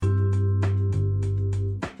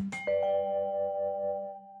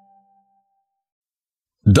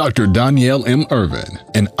Dr. Danielle M. Irvin,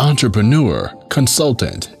 an entrepreneur,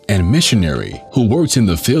 consultant, and missionary who works in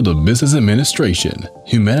the field of business administration,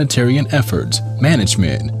 humanitarian efforts,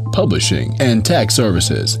 management, publishing, and tax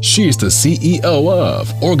services. She is the CEO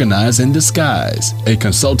of Organize in Disguise, a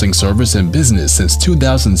consulting service in business since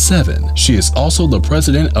 2007. She is also the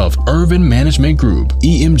president of Irvin Management Group,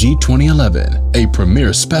 EMG 2011, a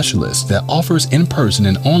premier specialist that offers in-person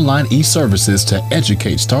and online e-services to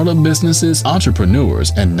educate startup businesses,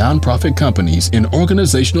 entrepreneurs, and nonprofit companies in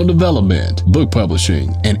organizational development, book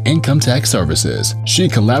publishing, and income tax services. She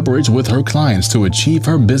collaborates with her clients to achieve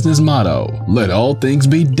her business motto, "Let all things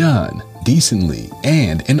be done decently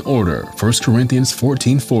and in order." 1 Corinthians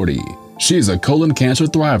 14:40. She is a colon cancer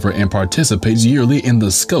thriver and participates yearly in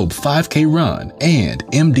the Scope 5K Run and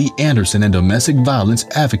MD Anderson and Domestic Violence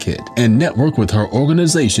Advocate, and network with her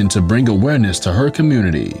organization to bring awareness to her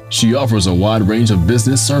community. She offers a wide range of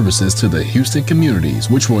business services to the Houston communities,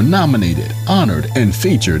 which were nominated, honored, and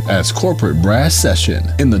featured as Corporate Brass Session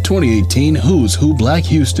in the 2018 Who's Who Black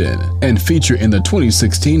Houston, and featured in the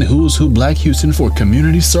 2016 Who's Who Black Houston for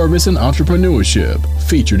Community Service and Entrepreneurship,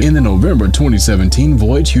 featured in the November 2017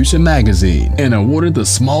 Voyage Houston magazine, and awarded the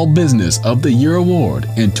Small Business of the Year award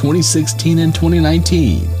in 2016 and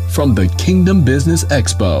 2019 from the Kingdom Business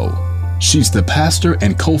Expo. She's the pastor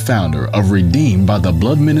and co-founder of Redeemed by the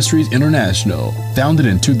Blood Ministries International, founded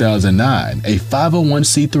in 2009, a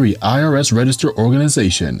 501c3 IRS registered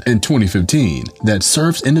organization in 2015 that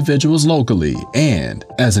serves individuals locally, and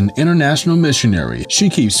as an international missionary, she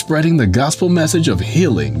keeps spreading the gospel message of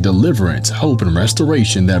healing, deliverance, hope, and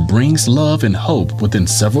restoration that brings love and hope within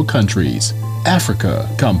several countries. Africa,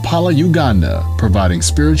 Kampala, Uganda, providing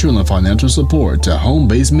spiritual and financial support to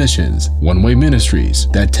home-based missions. One Way Ministries,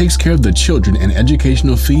 that takes care of the children and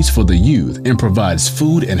educational fees for the youth and provides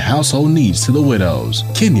food and household needs to the widows.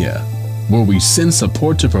 Kenya, where we send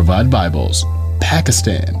support to provide Bibles.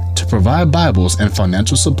 Pakistan, to provide Bibles and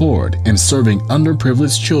financial support in serving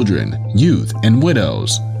underprivileged children, youth, and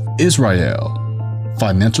widows. Israel,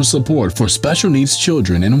 financial support for special needs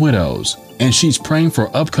children and widows, and she's praying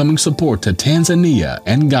for upcoming support to Tanzania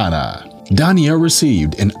and Ghana. Danielle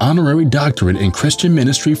received an honorary doctorate in Christian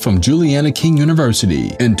ministry from Juliana King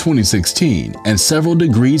University in 2016 and several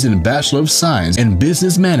degrees in Bachelor of Science in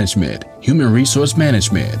Business Management, Human Resource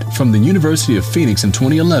Management from the University of Phoenix in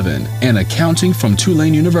 2011 and Accounting from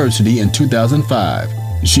Tulane University in 2005.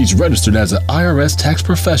 She's registered as an IRS tax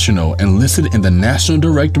professional and listed in the National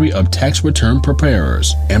Directory of Tax Return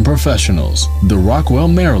Preparers and Professionals. The Rockwell,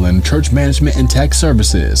 Maryland Church Management and Tax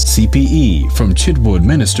Services, CPE, from Chitwood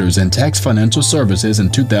Ministers and Tax Financial Services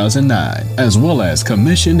in 2009, as well as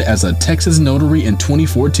commissioned as a Texas notary in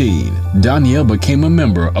 2014. Danielle became a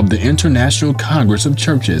member of the International Congress of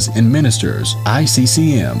Churches and Ministers,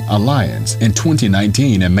 ICCM, Alliance in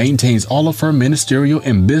 2019 and maintains all of her ministerial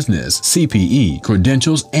and business CPE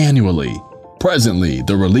credentials annually. Presently,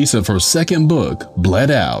 the release of her second book,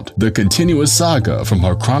 Bled Out, the continuous saga from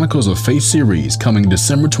her Chronicles of Faith series coming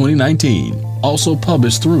December 2019, also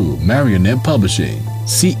published through Marionette Publishing.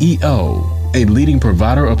 CEO, a leading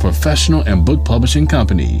provider of professional and book publishing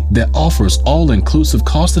company that offers all-inclusive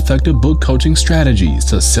cost-effective book coaching strategies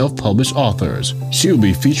to self-published authors. She will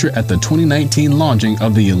be featured at the 2019 launching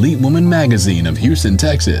of the Elite Woman magazine of Houston,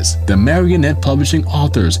 Texas, the Marionette Publishing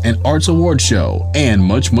Authors and Arts Award Show, and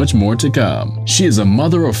much more to come. She is a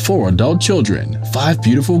mother of 4 adult children, 5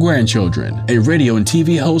 beautiful grandchildren, a radio and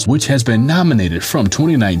TV host which has been nominated from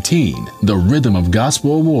 2019 the Rhythm of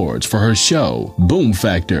Gospel Awards for her show Boom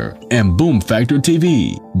Factor and Boom Factor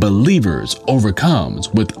TV, Believers Overcomes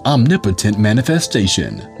with Omnipotent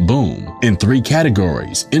Manifestation, Boom, in 3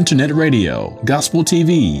 categories: Internet Radio, Gospel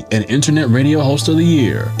TV, and Internet Radio Host of the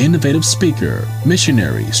Year, Innovative Speaker,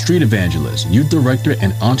 Missionary, Street Evangelist, Youth Director,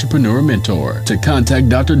 and Entrepreneur Mentor. To contact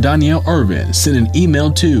Dr. Danielle Irvin, send an email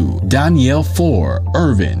to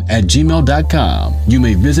danielle4irvin@gmail.com. You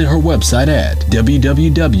may visit her website at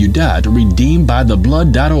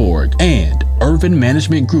www.redeemedbytheblood.org and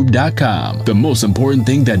IrvinManagementGroup.com. The most important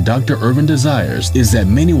thing that Dr. Irvin desires is that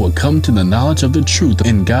many will come to the knowledge of the truth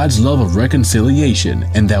and God's love of reconciliation,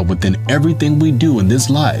 and that within everything we do in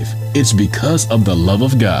this life, it's because of the love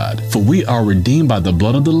of God. For we are redeemed by the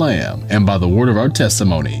blood of the Lamb and by the word of our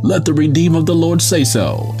testimony. Let the redeemed of the Lord say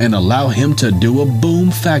so, and allow him to do a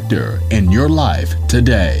boom factor in your life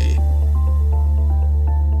today.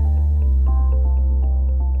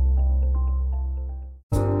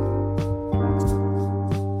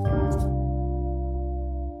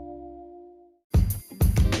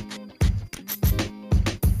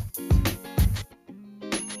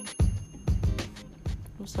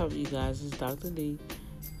 What's up, you guys? It's Dr. D.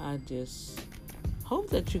 I just hope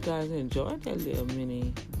that you guys enjoyed that little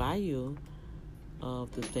mini bio of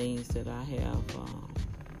the things that I have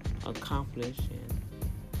accomplished and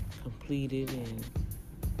completed and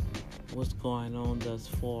what's going on thus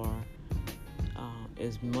far.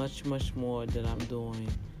 Is much more that I'm doing,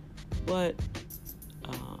 but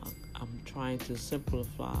I'm trying to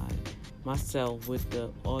simplify myself with the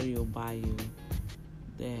audio bio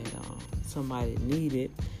that somebody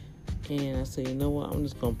needed, and I said, you know what, I'm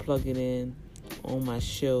just gonna plug it in on my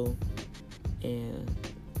show, and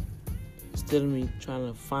instead of me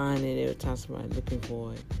trying to find it every time somebody's looking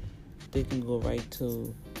for it, they can go right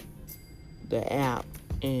to the app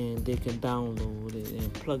and they can download it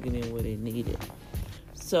and plug it in where they need it.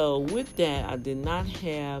 So with that, I did not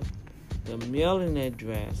have the mailing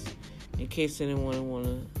address in case anyone want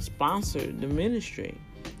to sponsor the ministry.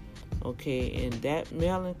 Okay, and that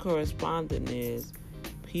mailing correspondent is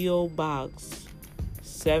P.O. Box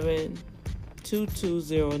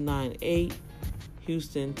 72298,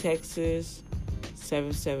 Houston, Texas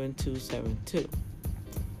 77272.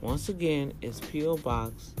 Once again, it's P.O.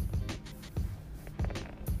 Box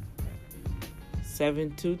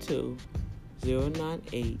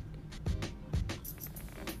 72298,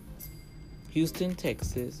 Houston,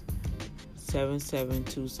 Texas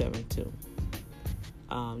 77272.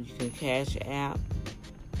 You can cash app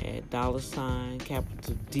at $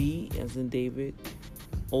 capital D as in David,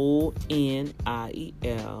 ONIEL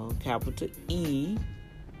capital E,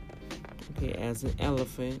 okay, as in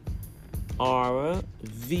elephant, R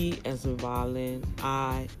V as in violin,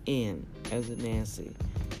 IN as in Nancy.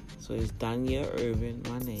 So it's Danielle Irvin,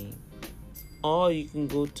 my name. Or you can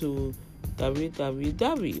go to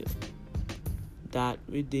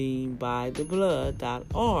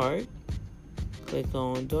www.redeemedbytheblood.org. Click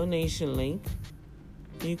on donation link.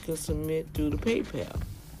 You can submit through the PayPal.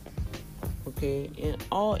 Okay, in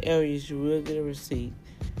all areas you will get a receipt.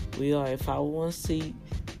 We are a 501c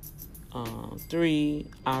 3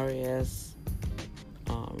 IRS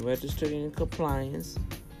registered in compliance.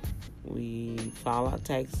 We file our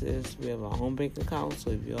taxes. We have our own bank account. So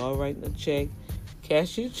if you're all writing a check,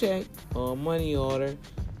 cash your check or a money order,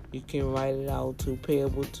 you can write it out to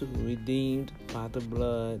payable to Redeemed by the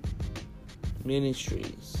Blood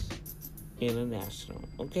Ministries International.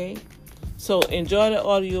 Okay? So enjoy the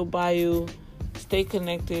audio bio. Stay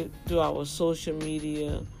connected to our social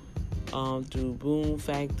media through Boom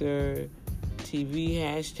Factor TV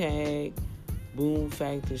hashtag Boom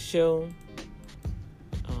Factor Show.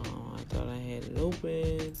 I thought I had it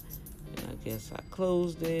open, and I guess I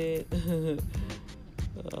closed it.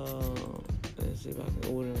 Let's see if I can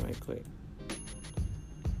order it right quick.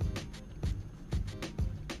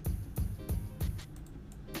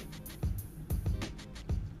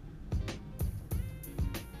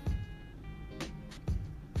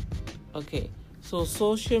 Okay, so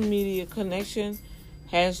social media connection,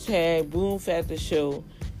 hashtag Boom Factor Show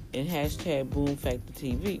and hashtag Boom Factor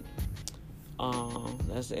TV.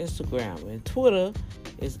 That's Instagram. And Twitter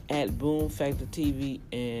is at Boom Factor TV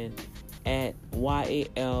and at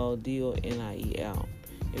YALDONIEL.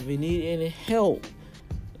 If you need any help,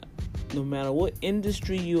 no matter what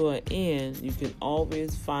industry you are in, you can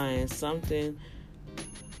always find something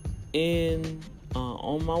on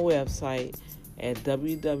my website at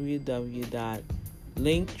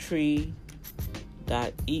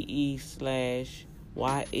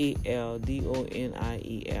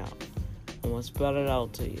www.linktree.ee/YALDONIEL. I'm going to spell it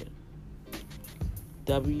out to you.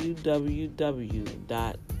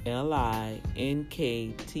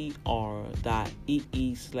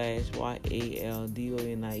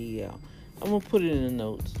 www.linktr.ee/YALDONIEL. I'm going to put it in the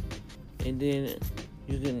notes. And then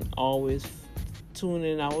you can always tune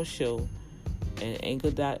in our show at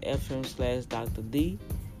anchor.fm/Dr. D,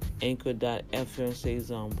 anchor.fm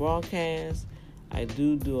Saison Broadcast. I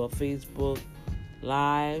do a Facebook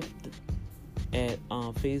Live at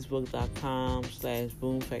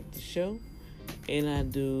facebook.com/Boom Factor Show. And I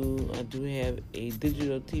do have a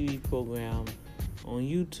digital TV program on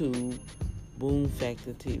YouTube, Boom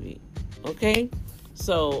Factor TV. Okay?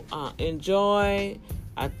 So enjoy.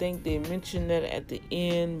 I think they mentioned that at the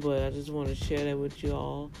end, but I just want to share that with you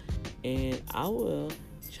all. And I will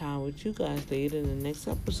chat with you guys later in the next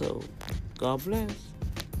episode. God bless.